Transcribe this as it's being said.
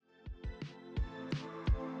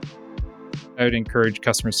I would encourage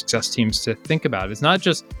customer success teams to think about. It's not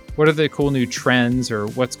just what are the cool new trends or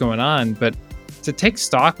what's going on, but to take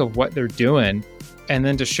stock of what they're doing and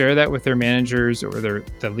then to share that with their managers or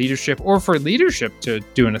the leadership, or for leadership to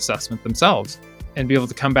do an assessment themselves and be able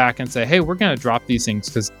to come back and say, hey, we're going to drop these things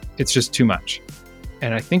because it's just too much.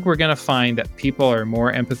 And I think we're going to find that people are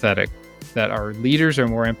more empathetic, that our leaders are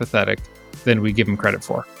more empathetic than we give them credit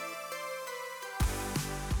for.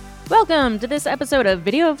 Welcome to this episode of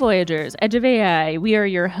Video Voyagers, Edge of AI. We are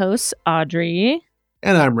your hosts, Audrey.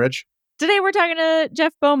 And I'm Rich. Today we're talking to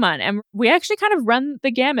Jeff Beaumont, and we actually kind of run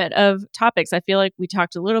the gamut of topics. I feel like we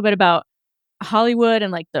talked a little bit about Hollywood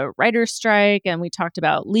and like the writer's strike, and we talked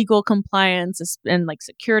about legal compliance and like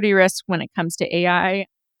security risks when it comes to AI.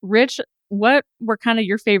 Rich, what were kind of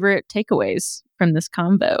your favorite takeaways from this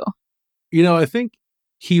convo? You know, I think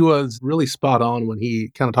he was really spot on when he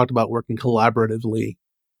kind of talked about working collaboratively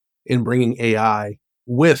in bringing AI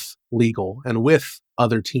with legal and with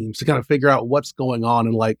other teams to kind of figure out what's going on.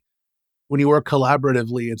 And like, when you work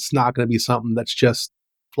collaboratively, it's not going to be something that's just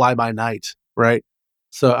fly by night, right?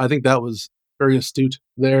 So I think that was very astute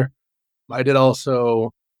there. I did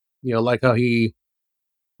also, like how he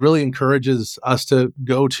really encourages us to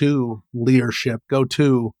go to leadership, go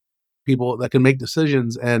to people that can make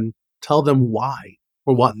decisions and tell them why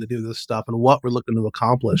we're wanting to do this stuff and what we're looking to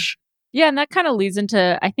accomplish. Yeah, and that kind of leads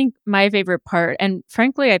into, I think, my favorite part. And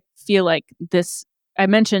frankly, I feel like this, I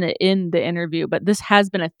mentioned it in the interview, but this has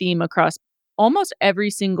been a theme across almost every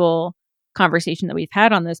single conversation that we've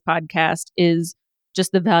had on this podcast, is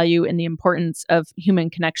just the value and the importance of human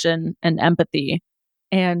connection and empathy.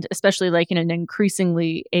 And especially like in an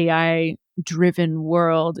increasingly AI-driven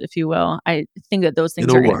world, if you will, I think that those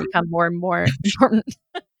things are going to become more and more important.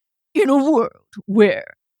 In a world where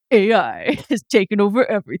AI has taken over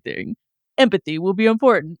everything, empathy will be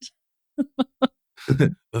important.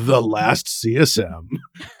 The last CSM.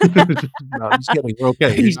 No, I'm just kidding. We're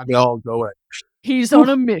okay. He's not going to all go away. He's on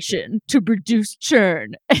a mission to reduce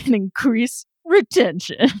churn and increase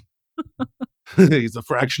retention. He's a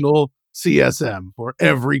fractional CSM for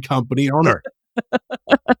every company on Earth.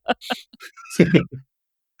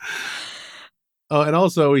 Oh, and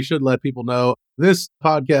also, we should let people know this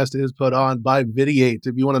podcast is put on by Videate.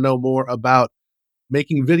 If you want to know more about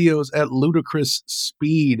making videos at ludicrous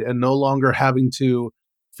speed and no longer having to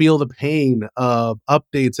feel the pain of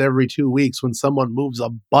updates every 2 weeks when someone moves a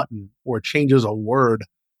button or changes a word,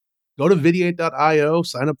 go to videate.io,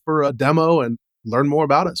 sign up for a demo, and learn more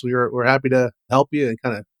about us. We're happy to help you and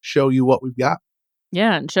kind of show you what we've got.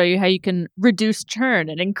 Yeah, and show you how you can reduce churn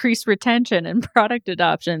and increase retention and product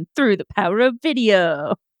adoption through the power of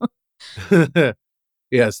video.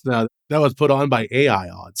 Yes, now that was put on by AI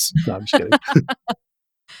odds. No, I'm just kidding.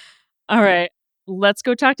 All right, let's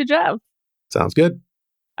go talk to Jeff. Sounds good.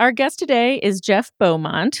 Our guest today is Jeff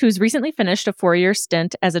Beaumont, who's recently finished a 4-year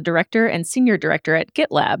stint as a director and senior director at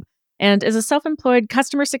GitLab, and is a self-employed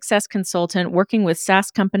customer success consultant working with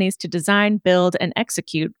SaaS companies to design, build, and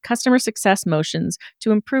execute customer success motions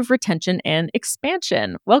to improve retention and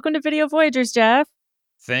expansion. Welcome to Video Voyagers, Jeff.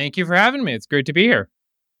 Thank you for having me. It's great to be here.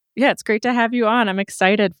 Yeah, it's great to have you on. I'm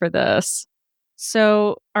excited for this.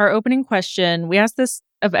 So our opening question, we ask this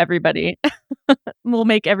of everybody. We'll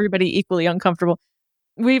make everybody equally uncomfortable.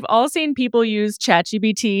 We've all seen people use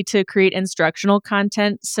ChatGPT to create instructional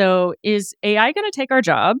content. So is AI going to take our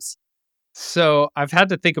jobs? So I've had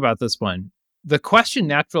to think about this one. The question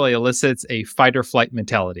naturally elicits a fight or flight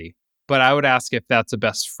mentality, but I would ask if that's the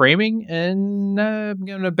best framing, and I'm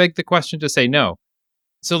going to beg the question to say no.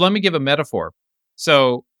 So let me give a metaphor.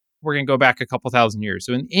 So we're going to go back a couple thousand years.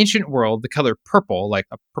 So in the ancient world, the color purple, like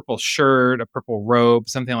a purple shirt, a purple robe,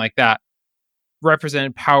 something like that,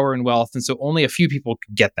 represented power and wealth. And so only a few people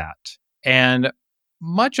could get that. And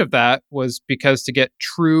much of that was because to get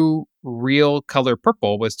true, real color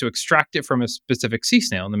purple was to extract it from a specific sea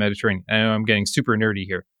snail in the Mediterranean. I know I'm getting super nerdy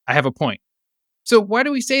here. I have a point. So why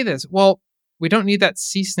do we say this? Well, we don't need that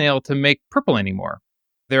sea snail to make purple anymore.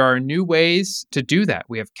 There are new ways to do that.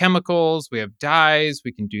 We have chemicals, we have dyes,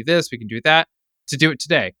 we can do this, we can do that to do it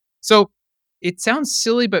today. So it sounds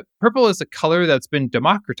silly, but purple is a color that's been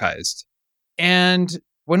democratized. And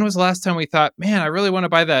when was the last time we thought, man, I really want to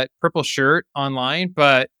buy that purple shirt online,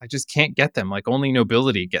 but I just can't get them. Like only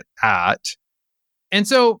nobility get that. And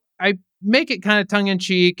so I make it kind of tongue in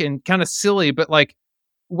cheek and kind of silly, but like,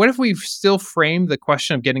 what if we still frame the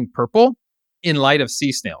question of getting purple in light of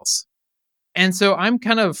sea snails? And so I'm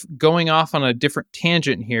kind of going off on a different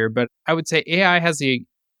tangent here, but I would say AI has the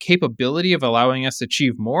capability of allowing us to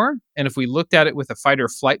achieve more. And if we looked at it with a fight or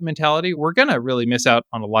flight mentality, we're going to really miss out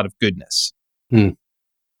on a lot of goodness.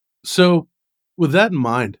 So with that in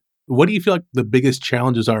mind, What do you feel like the biggest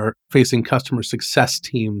challenges are facing customer success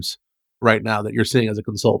teams right now that you're seeing as a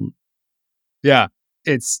consultant? Yeah,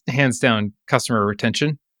 it's hands down customer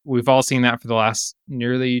retention. We've all seen that for the last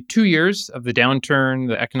nearly 2 years of the downturn,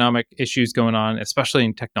 the economic issues going on, especially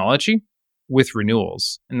in technology with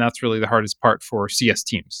renewals. And that's really the hardest part for CS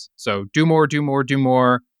teams. So do more, do more, do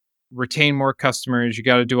more, retain more customers. You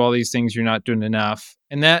got to do all these things. You're not doing enough.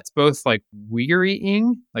 And that's both like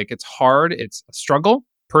wearying, like it's hard, it's a struggle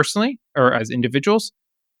personally or as individuals,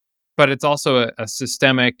 but it's also a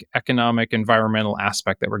systemic, economic, environmental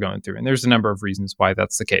aspect that we're going through. And there's a number of reasons why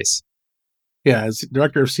that's the case. Yeah, as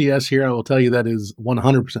director of CS here, I will tell you that is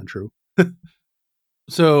 100% true.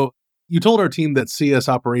 So you told our team that CS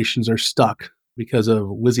operations are stuck because of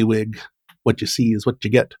WYSIWYG, what you see is what you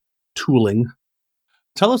get tooling.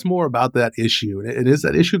 Tell us more about that issue. And is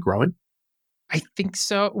that issue growing? I think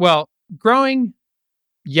so. Well, growing,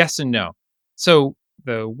 yes and no. So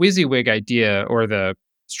the WYSIWYG idea or the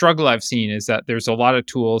struggle I've seen is that there's a lot of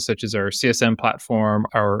tools such as our CSM platform,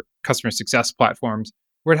 our customer success platforms,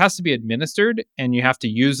 where it has to be administered and you have to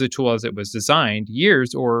use the tool as it was designed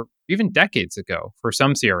years or even decades ago for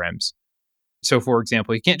some CRMs. So, for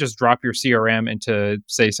example, you can't just drop your CRM into,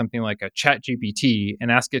 say, something like a chat GPT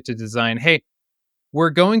and ask it to design, hey, we're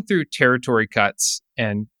going through territory cuts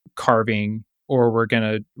and carving, or we're going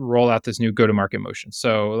to roll out this new go to market motion.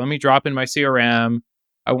 So let me drop in my CRM.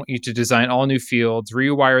 I want you to design all new fields,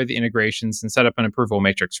 rewire the integrations, and set up an approval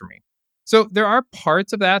matrix for me. So there are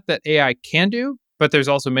parts of that that AI can do, but there's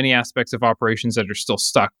also many aspects of operations that are still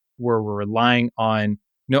stuck where we're relying on,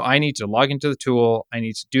 no, I need to log into the tool. I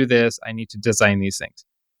need to do this. I need to design these things.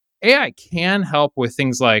 AI can help with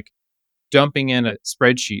things like dumping in a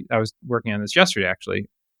spreadsheet. I was working on this yesterday,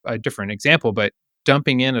 actually, a different example, but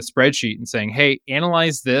dumping in a spreadsheet and saying, hey,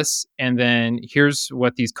 analyze this. And then here's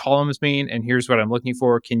what these columns mean. And here's what I'm looking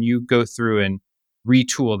for. Can you go through and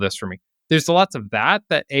retool this for me? There's lots of that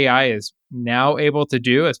AI is now able to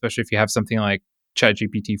do, especially if you have something like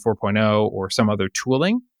ChatGPT 4.0 or some other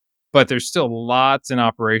tooling. But there's still lots in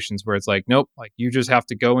operations where it's like, nope, like you just have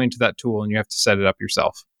to go into that tool and you have to set it up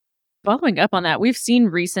yourself. Following up on that, we've seen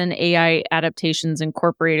recent AI adaptations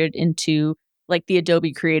incorporated into like the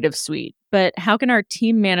Adobe Creative Suite. But how can our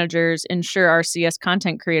team managers ensure our CS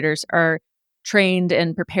content creators are trained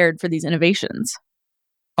and prepared for these innovations?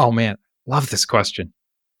 Oh man, love this question.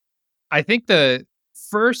 I think the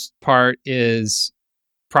first part is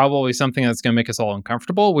probably something that's going to make us all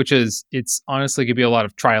uncomfortable, which is it's honestly going to be a lot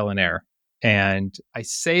of trial and error. And I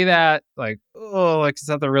say that like, oh, like it's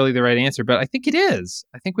not really the right answer, but I think it is.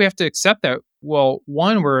 I think we have to accept that. Well,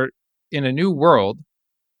 one, we're in a new world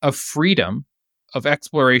of freedom, of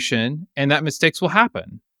exploration, and that mistakes will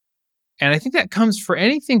happen. And I think that comes for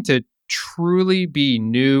anything to truly be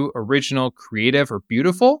new, original, creative, or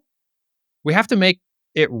beautiful. We have to make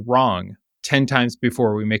it wrong 10 times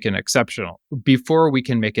before we make it exceptional, before we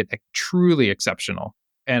can make it truly exceptional.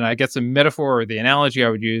 And I guess the metaphor or the analogy I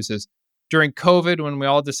would use is during COVID when we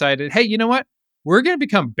all decided, hey, you know what? We're going to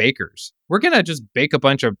become bakers. We're going to just bake a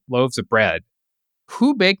bunch of loaves of bread.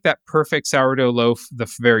 Who baked that perfect sourdough loaf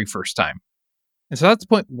the very first time? And so that's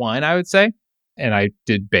point one, I would say. And I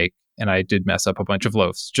did bake and I did mess up a bunch of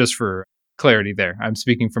loaves, just for clarity there. I'm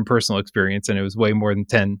speaking from personal experience and it was way more than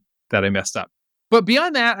 10 that I messed up. But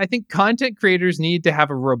beyond that, I think content creators need to have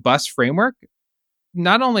a robust framework,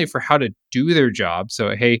 not only for how to do their job.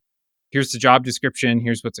 So, hey, here's the job description,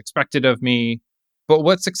 here's what's expected of me, but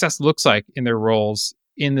what success looks like in their roles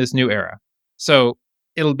in this new era. So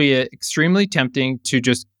it'll be extremely tempting to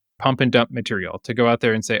just pump and dump material, to go out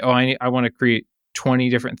there and say, oh, I want to create 20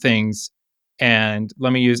 different things and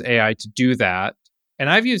let me use AI to do that. And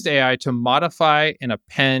I've used AI to modify and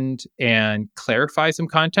append and clarify some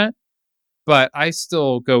content, but I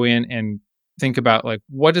still go in and think about like,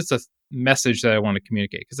 what is the message that I want to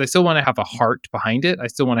communicate? Because I still want to have a heart behind it. I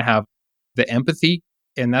still want to have the empathy.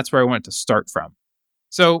 And that's where I want to start from.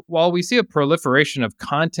 So while we see a proliferation of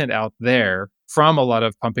content out there from a lot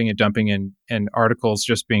of pumping and dumping and articles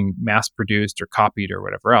just being mass produced or copied or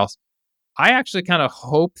whatever else, I actually kind of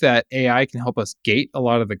hope that AI can help us gate a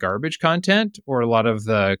lot of the garbage content or a lot of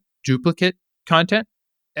the duplicate content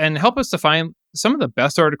and help us to find some of the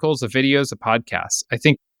best articles, the videos, the podcasts. I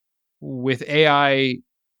think with AI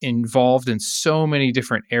involved in so many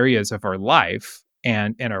different areas of our life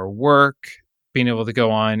and our work, being able to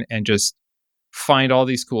go on and just find all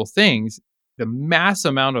these cool things, the mass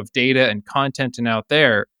amount of data and content and out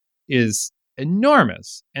there is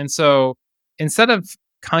enormous. And so instead of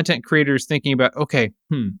content creators thinking about, okay,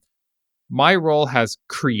 my role has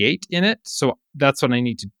create in it, so that's what I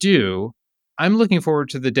need to do, I'm looking forward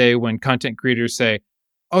to the day when content creators say,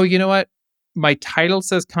 oh, you know what? My title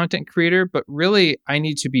says content creator, but really I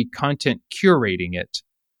need to be content curating it.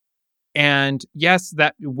 And yes,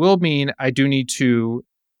 that will mean I do need to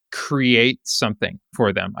create something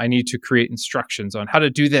for them. I need to create instructions on how to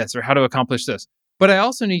do this or how to accomplish this. But I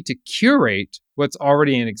also need to curate what's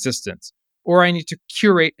already in existence, or I need to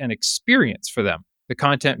curate an experience for them. The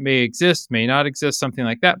content may exist, may not exist, something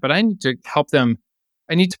like that, but I need to help them.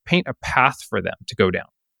 I need to paint a path for them to go down.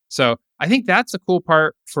 So I think that's the cool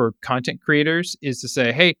part for content creators is to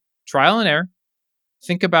say, hey, trial and error,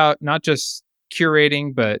 think about not just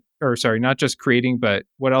curating, but, or sorry, not just creating, but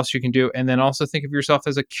what else you can do. And then also think of yourself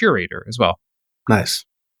as a curator as well. Nice.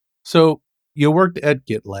 So you worked at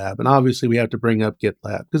GitLab, and obviously we have to bring up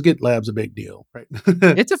GitLab because GitLab's a big deal, right?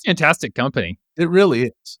 It's a fantastic company. It really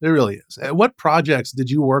is. It really is. What projects did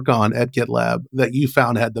you work on at GitLab that you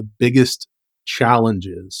found had the biggest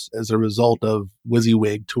challenges as a result of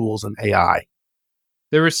WYSIWYG tools and AI?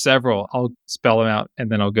 There were several. I'll spell them out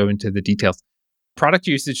and then I'll go into the details. Product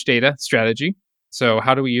usage data strategy. So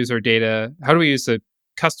how do we use our data? How do we use the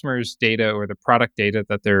customer's data or the product data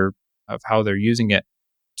that they're of how they're using it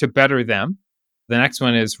to better them? The next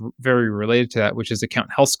one is very related to that, which is account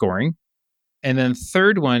health scoring. And then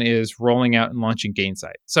third one is rolling out and launching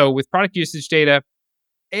Gainsight. So with product usage data,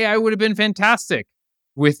 AI would have been fantastic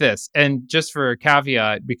with this. And just for a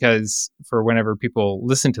caveat, because for whenever people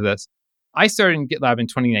listen to this, I started in GitLab in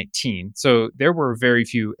 2019. So there were very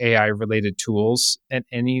few AI related tools and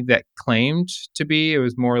any that claimed to be. It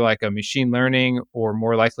was more like a machine learning or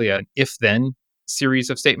more likely an if then series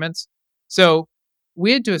of statements. So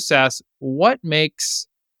we had to assess what makes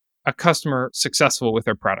a customer successful with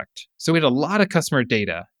their product. So we had a lot of customer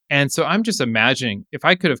data. And so I'm just imagining if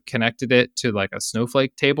I could have connected it to like a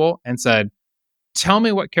snowflake table and said, tell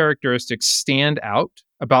me what characteristics stand out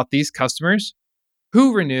about these customers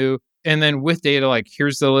who renew. And then with data, like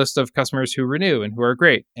here's the list of customers who renew and who are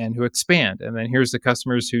great and who expand. And then here's the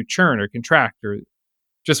customers who churn or contract or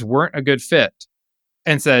just weren't a good fit.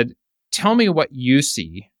 And said, tell me what you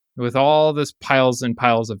see with all this piles and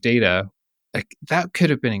piles of data. Like that could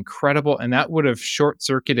have been incredible. And that would have short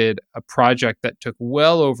circuited a project that took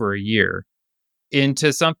well over a year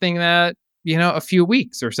into something that, a few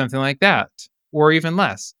weeks or something like that, or even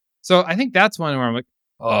less. So I think that's one where I'm like,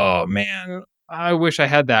 oh man, I wish I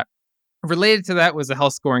had that. Related to that was the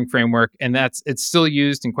health scoring framework, and it's still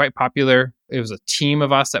used and quite popular. It was a team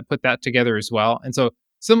of us that put that together as well. And so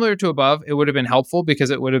similar to above, it would have been helpful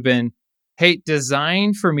because it would have been, hey,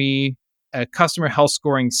 design for me a customer health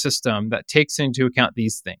scoring system that takes into account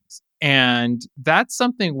these things. And that's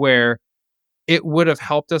something where it would have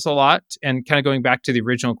helped us a lot. And kind of going back to the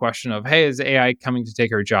original question of, hey, is AI coming to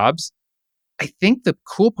take our jobs? I think the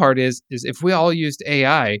cool part is if we all used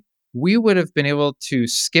AI, we would have been able to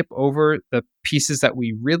skip over the pieces that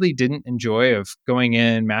we really didn't enjoy of going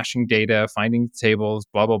in, mashing data, finding tables,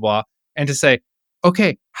 blah, blah, blah, and to say,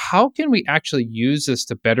 okay, how can we actually use this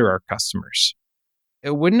to better our customers?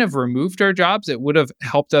 It wouldn't have removed our jobs. It would have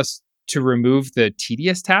helped us to remove the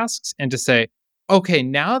tedious tasks and to say, okay,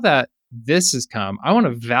 now that this has come, I want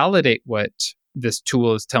to validate what this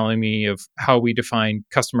tool is telling me of how we define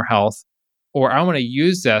customer health, or I want to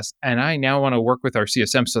use this and I now want to work with our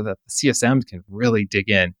CSM so that the CSMs can really dig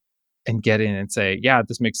in and get in and say, yeah,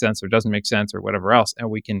 this makes sense or doesn't make sense or whatever else. And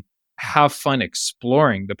we can have fun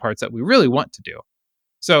exploring the parts that we really want to do.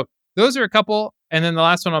 So those are a couple. And then the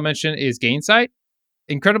last one I'll mention is Gainsight.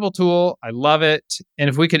 Incredible tool. I love it. And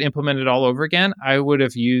if we could implement it all over again, I would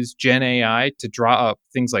have used Gen AI to draw up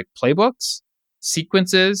things like playbooks,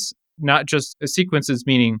 sequences, not just sequences,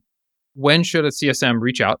 meaning when should a CSM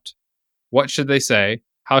reach out? What should they say?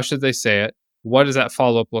 How should they say it? What does that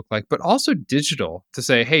follow up look like? But also digital to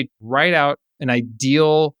say, hey, write out an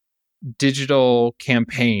ideal digital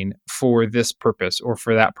campaign for this purpose or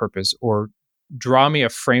for that purpose, or draw me a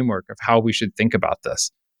framework of how we should think about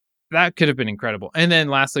this. That could have been incredible. And then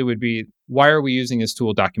lastly would be, why are we using this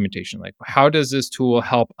tool documentation? Like, how does this tool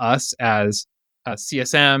help us as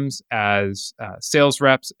CSMs, as sales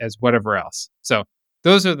reps, as whatever else? So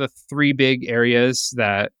those are the three big areas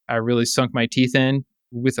that I really sunk my teeth in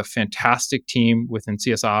with a fantastic team within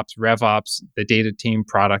CSOps, RevOps, the data team,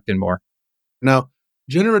 product, and more. Now,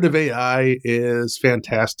 generative AI is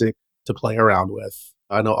fantastic to play around with.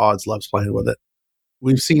 I know Odds loves playing with it.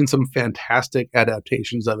 We've seen some fantastic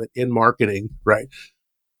adaptations of it in marketing, right?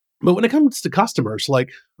 But when it comes to customers, like,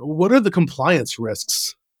 what are the compliance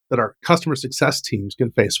risks that our customer success teams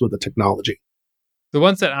can face with the technology? The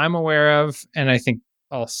ones that I'm aware of, and I think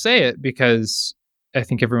I'll say it because I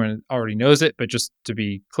think everyone already knows it, but just to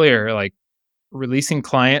be clear, like releasing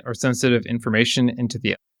client or sensitive information into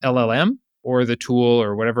the LLM or the tool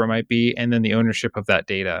or whatever it might be, and then the ownership of that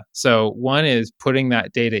data. So one is putting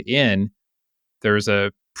that data in. There's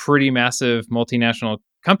a pretty massive multinational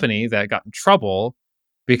company that got in trouble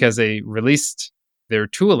because they released their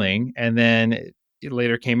tooling, and then it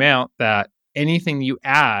later came out that anything you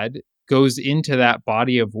add goes into that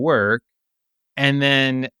body of work, and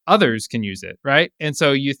then others can use it, right? And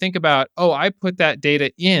so you think about, oh, I put that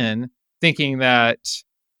data in thinking that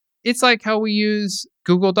it's like how we use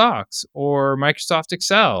Google Docs or Microsoft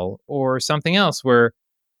Excel or something else where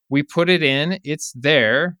we put it in, it's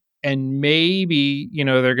there, and maybe,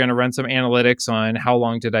 they're going to run some analytics on how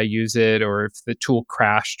long did I use it or if the tool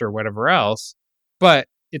crashed or whatever else, but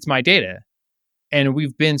it's my data. And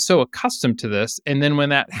we've been so accustomed to this. And then when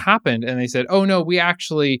that happened and they said, oh no, we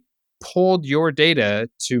actually pulled your data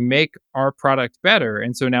to make our product better.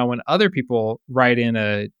 And so now when other people write in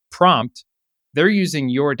a prompt, they're using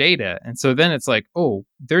your data. And so then it's like, oh,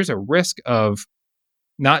 there's a risk of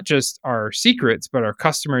not just our secrets, but our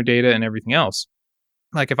customer data and everything else.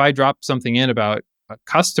 Like if I drop something in about a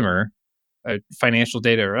customer, financial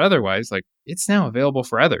data or otherwise, like it's now available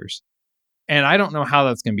for others. And I don't know how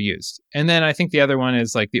that's going to be used. And then I think the other one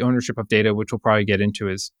is like the ownership of data, which we'll probably get into,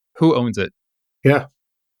 is who owns it. Yeah,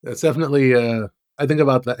 that's definitely. I think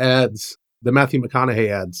about the ads, the Matthew McConaughey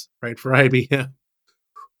ads, right, for IBM.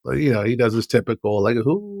 He does his typical, like,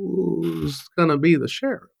 who's gonna be the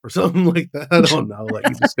sheriff or something like that. I don't know. Like,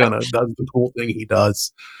 he just kind of does the cool thing he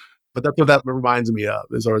does. But that's what that reminds me of.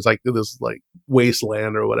 Is always like this, like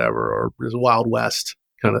wasteland or whatever, or this Wild West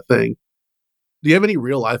kind of thing. Do you have any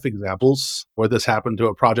real life examples where this happened to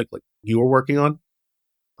a project like you were working on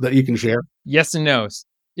that you can share? Yes and no.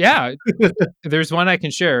 Yeah, there's one I can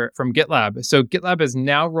share from GitLab. So GitLab has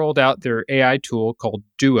now rolled out their AI tool called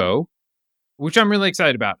Duo, which I'm really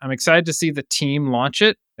excited about. I'm excited to see the team launch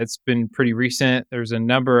it. It's been pretty recent. There's a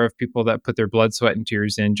number of people that put their blood, sweat, and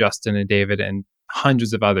tears in, Justin and David, and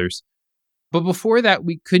hundreds of others. But before that,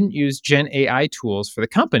 we couldn't use Gen AI tools for the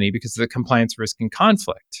company because of the compliance risk and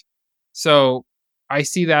conflict. So I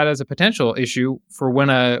see that as a potential issue for when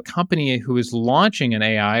a company who is launching an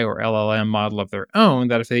AI or LLM model of their own,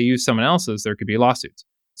 that if they use someone else's, there could be lawsuits.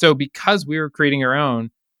 So because we were creating our own,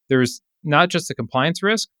 there's not just the compliance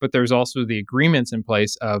risk, but there's also the agreements in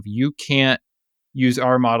place of you can't use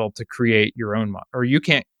our model to create your own model, or you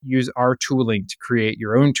can't use our tooling to create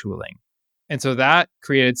your own tooling. And so that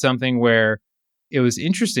created something where it was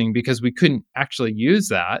interesting because we couldn't actually use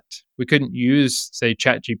that. We couldn't use, say,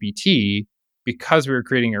 ChatGPT because we were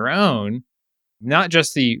creating our own, not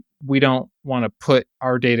just we don't want to put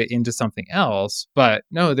our data into something else, but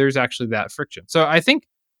no, there's actually that friction. So I think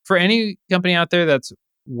for any company out there that's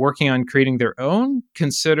working on creating their own,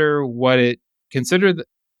 consider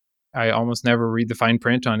I almost never read the fine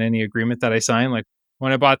print on any agreement that I sign. Like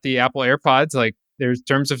when I bought the Apple AirPods, like there's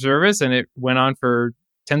terms of service and it went on for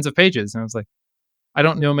tens of pages. And I was like, I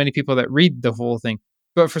don't know many people that read the whole thing.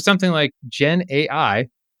 But for something like Gen AI,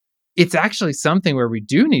 it's actually something where we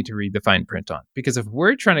do need to read the fine print on. Because if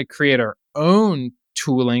we're trying to create our own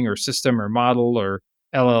tooling or system or model or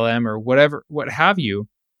LLM or whatever, what have you,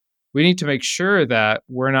 we need to make sure that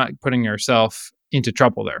we're not putting ourselves into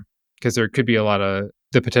trouble there because there could be a lot of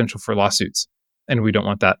the potential for lawsuits. And we don't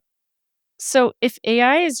want that. So if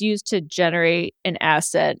AI is used to generate an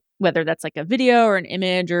asset, whether that's like a video or an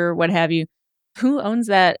image or what have you, who owns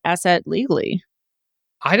that asset legally?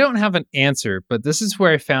 I don't have an answer, but this is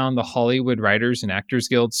where I found the Hollywood Writers and Actors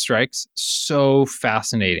Guild strikes so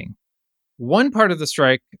fascinating. One part of the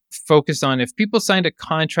strike focused on if people signed a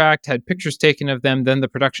contract, had pictures taken of them, then the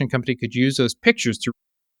production company could use those pictures to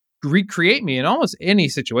recreate me in almost any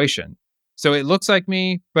situation. So it looks like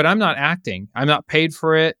me, but I'm not acting. I'm not paid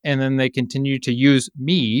for it. And then they continue to use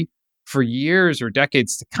me for years or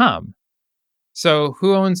decades to come. So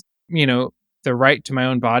who owns, the right to my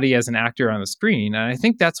own body as an actor on the screen? And I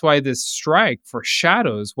think that's why this strike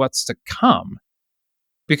foreshadows what's to come.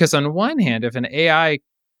 Because on one hand, if an AI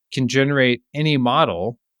can generate any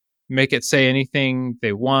model, make it say anything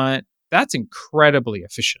they want, that's incredibly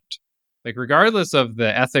efficient. Like, regardless of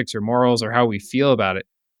the ethics or morals or how we feel about it,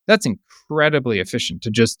 that's incredibly efficient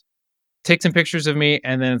to just take some pictures of me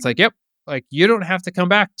and then it's like, yep, like you don't have to come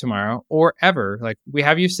back tomorrow or ever. Like, we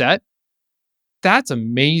have you set. That's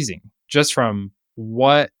amazing just from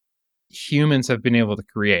what humans have been able to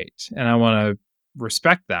create. And I want to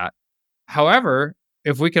respect that. However,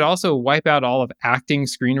 if we could also wipe out all of acting,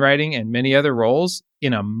 screenwriting, and many other roles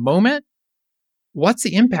in a moment, what's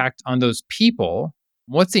the impact on those people?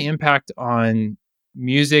 What's the impact on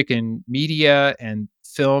music and media and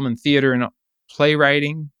film and theater and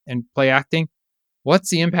playwriting and play acting? What's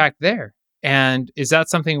the impact there? And is that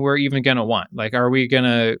something we're even going to want? Like, are we going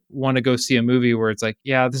to want to go see a movie where it's like,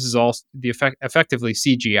 yeah, this is all effectively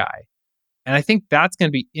CGI? And I think that's going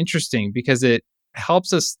to be interesting because it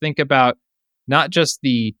helps us think about not just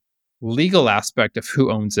the legal aspect of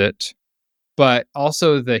who owns it, but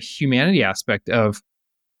also the humanity aspect of,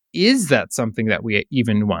 is that something that we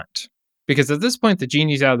even want? Because at this point, the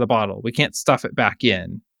genie's out of the bottle. We can't stuff it back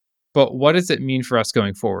in. But what does it mean for us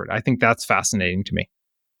going forward? I think that's fascinating to me.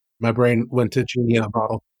 My brain went to genie in a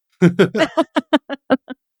bottle.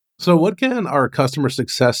 So, what can our customer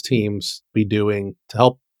success teams be doing to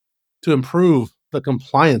help to improve the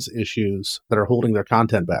compliance issues that are holding their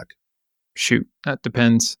content back? Shoot, that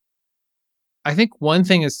depends. I think one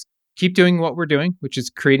thing is keep doing what we're doing, which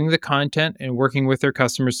is creating the content and working with their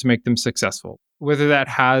customers to make them successful, whether that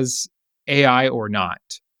has AI or not.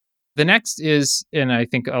 The next is, and I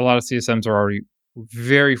think a lot of CSMs are already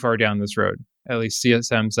very far down this road, at least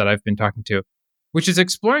CSMs that I've been talking to, which is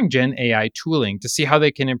exploring Gen AI tooling to see how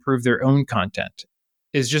they can improve their own content.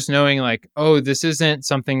 Is just knowing like, oh, this isn't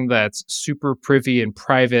something that's super privy and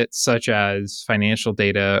private, such as financial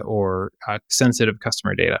data or sensitive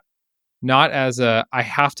customer data. Not as a, I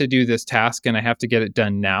have to do this task and I have to get it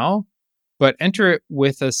done now, but enter it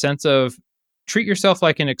with a sense of treat yourself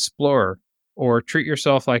like an explorer or treat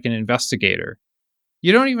yourself like an investigator.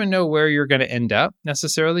 You don't even know where you're going to end up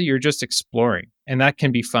necessarily. You're just exploring, and that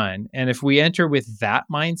can be fun. And if we enter with that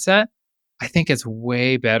mindset, I think it's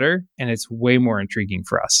way better and it's way more intriguing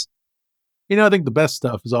for us. I think the best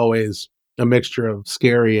stuff is always a mixture of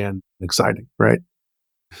scary and exciting, right?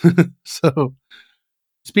 So,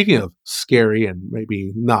 speaking of scary and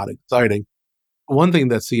maybe not exciting, one thing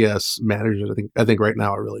that CS managers I think right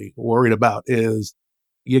now are really worried about is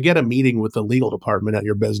you get a meeting with the legal department at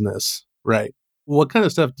your business, right? What kind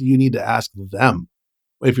of stuff do you need to ask them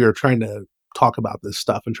if you're trying to talk about this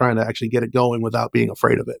stuff and trying to actually get it going without being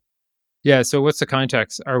afraid of it? Yeah. So, what's the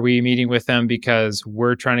context? Are we meeting with them because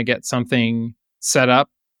we're trying to get something set up?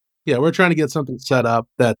 Yeah, we're trying to get something set up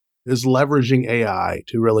that is leveraging AI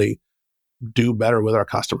to really do better with our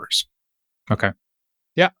customers. Okay.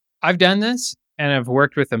 Yeah. I've done this and I've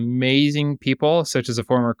worked with amazing people, such as a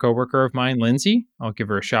former coworker of mine, Lindsay. I'll give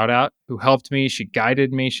her a shout out, who helped me. She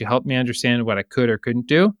guided me. She helped me understand what I could or couldn't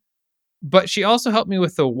do. But she also helped me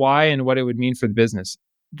with the why and what it would mean for the business.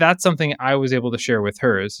 That's something I was able to share with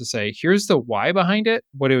her, is to say, here's the why behind it,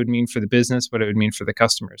 what it would mean for the business, what it would mean for the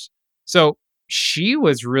customers. So she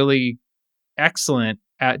was really excellent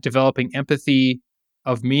at developing empathy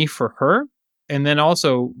of me for her, and then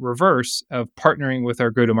also reverse of partnering with our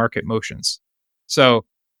go to market motions. So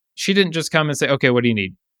she didn't just come and say, okay, what do you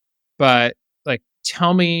need? But like,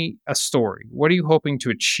 tell me a story. What are you hoping to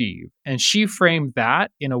achieve? And she framed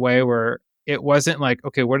that in a way where it wasn't like,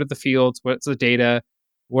 okay, what are the fields? What's the data?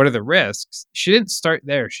 What are the risks? She didn't start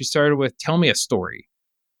there. She started with, tell me a story.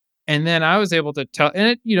 And then I was able to tell,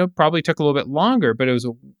 and it, probably took a little bit longer, but it was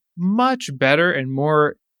a much better and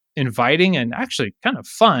more inviting and actually kind of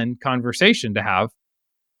fun conversation to have,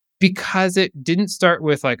 because it didn't start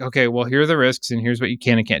with like, okay, well, here are the risks and here's what you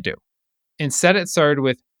can and can't do. Instead, it started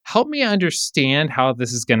with, help me understand how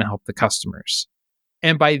this is going to help the customers.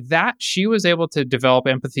 And by that, she was able to develop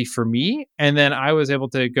empathy for me. And then I was able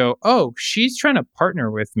to go, oh, she's trying to partner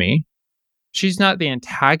with me. She's not the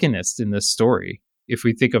antagonist in this story. If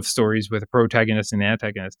we think of stories with a protagonist and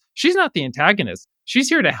antagonist, she's not the antagonist. She's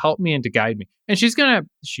here to help me and to guide me. And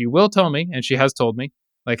she will tell me, and she has told me,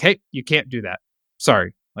 like, hey, you can't do that.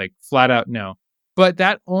 Sorry, like flat out no. But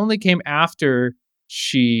that only came after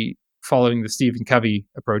she, following the Stephen Covey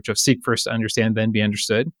approach of seek first to understand, then be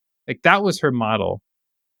understood. Like that was her model.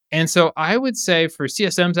 And so I would say for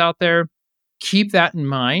CSMs out there, keep that in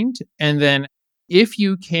mind. And then if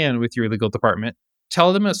you can with your legal department,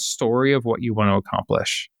 tell them a story of what you want to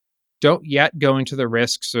accomplish. Don't yet go into the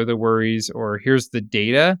risks or the worries or here's the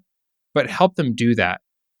data, but help them do that.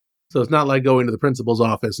 So it's not like going to the principal's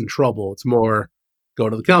office in trouble. It's more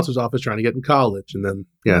going to the counselor's office trying to get in college. And then,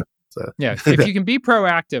 yeah. So. Yeah. If you can be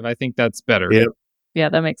proactive, I think that's better. Yep. Yeah,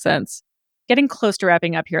 that makes sense. Getting close to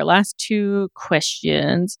wrapping up here. Last two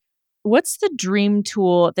questions. What's the dream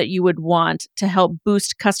tool that you would want to help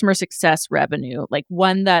boost customer success revenue? Like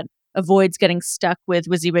one that avoids getting stuck with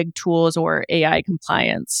WYSIWYG tools or AI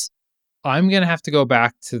compliance? I'm going to have to go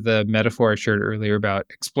back to the metaphor I shared earlier about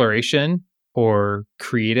exploration or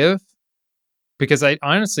creative, because I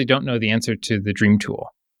honestly don't know the answer to the dream tool.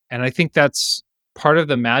 And I think that's part of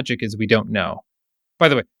the magic, is we don't know. By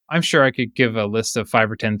the way, I'm sure I could give a list of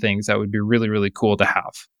 5 or 10 things that would be really, really cool to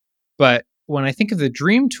have. But when I think of the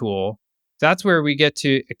dream tool, that's where we get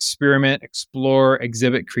to experiment, explore,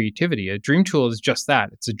 exhibit creativity. A dream tool is just that.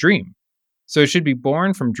 It's a dream. So it should be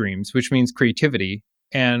born from dreams, which means creativity.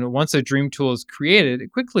 And once a dream tool is created,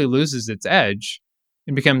 it quickly loses its edge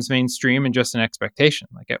and becomes mainstream and just an expectation.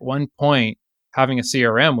 Like at one point, having a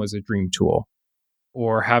CRM was a dream tool,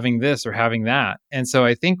 or having this or having that. And so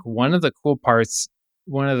I think one of the cool parts,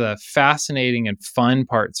 one of the fascinating and fun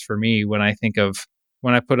parts for me when I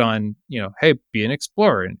put on, hey, be an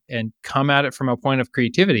explorer and come at it from a point of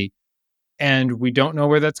creativity. And we don't know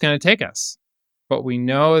where that's going to take us. But we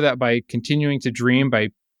know that by continuing to dream, by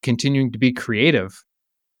continuing to be creative,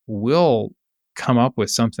 we'll come up with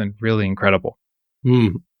something really incredible.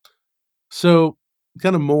 So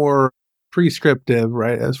kind of more prescriptive,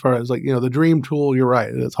 right? As far as like, the dream tool, you're right.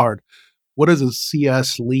 It's hard. What does a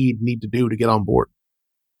CS lead need to do to get on board?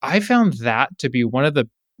 I found that to be one of the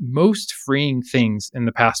most freeing things in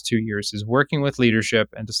the past 2 years is working with leadership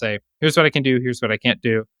and to say, here's what I can do, here's what I can't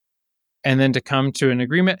do. And then to come to an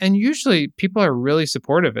agreement. And usually people are really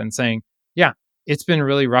supportive and saying, yeah, it's been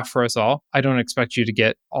really rough for us all. I don't expect you to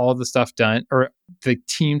get all the stuff done or the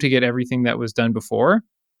team to get everything that was done before.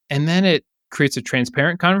 And then it creates a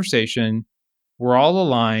transparent conversation. We're all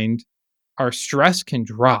aligned. Our stress can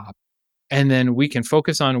drop. And then we can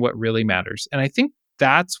focus on what really matters. And I think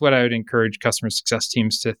that's what I would encourage customer success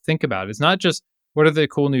teams to think about. It's not just what are the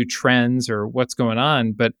cool new trends or what's going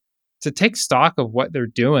on, but to take stock of what they're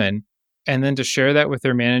doing and then to share that with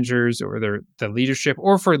their managers or the leadership,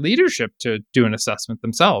 or for leadership to do an assessment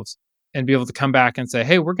themselves and be able to come back and say,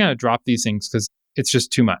 hey, we're going to drop these things because it's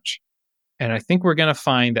just too much. And I think we're going to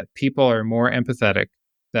find that people are more empathetic,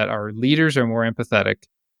 that our leaders are more empathetic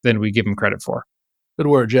than we give them credit for. Good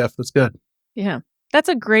word, Jeff. That's good. Yeah. That's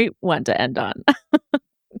a great one to end on.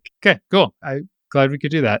 Okay, cool. I'm glad we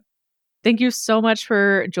could do that. Thank you so much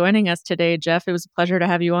for joining us today, Jeff. It was a pleasure to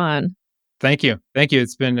have you on. Thank you. Thank you.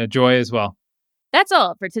 It's been a joy as well. That's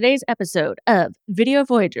all for today's episode of Video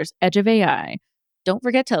Voyagers Edge of AI. Don't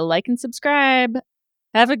forget to like and subscribe.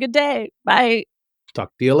 Have a good day. Bye.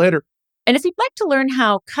 Talk to you later. And if you'd like to learn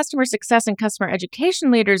how customer success and customer education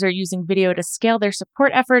leaders are using video to scale their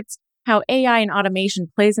support efforts, how AI and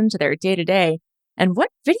automation plays into their day-to-day, and what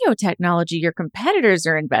video technology your competitors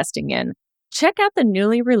are investing in, check out the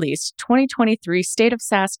newly released 2023 State of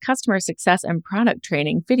SaaS Customer Success and Product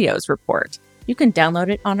Training Videos Report. You can download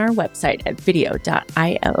it on our website at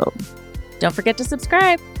video.io. Don't forget to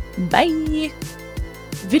subscribe. Bye!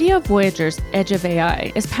 Video Voyagers Edge of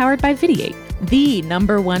AI is powered by Videate, the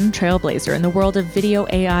 #1 trailblazer in the world of video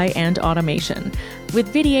AI and automation.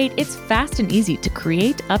 With Videate, it's fast and easy to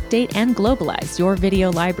create, update, and globalize your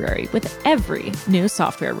video library with every new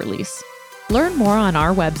software release. Learn more on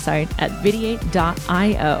our website at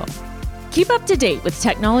videate.io. Keep up to date with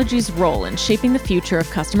technology's role in shaping the future of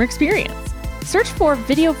customer experience. Search for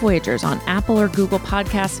Video Voyagers on Apple or Google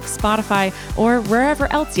Podcasts, Spotify, or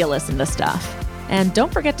wherever else you listen to stuff. And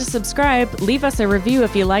don't forget to subscribe, leave us a review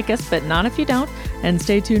if you like us, but not if you don't, and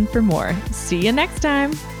stay tuned for more. See you next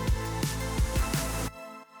time.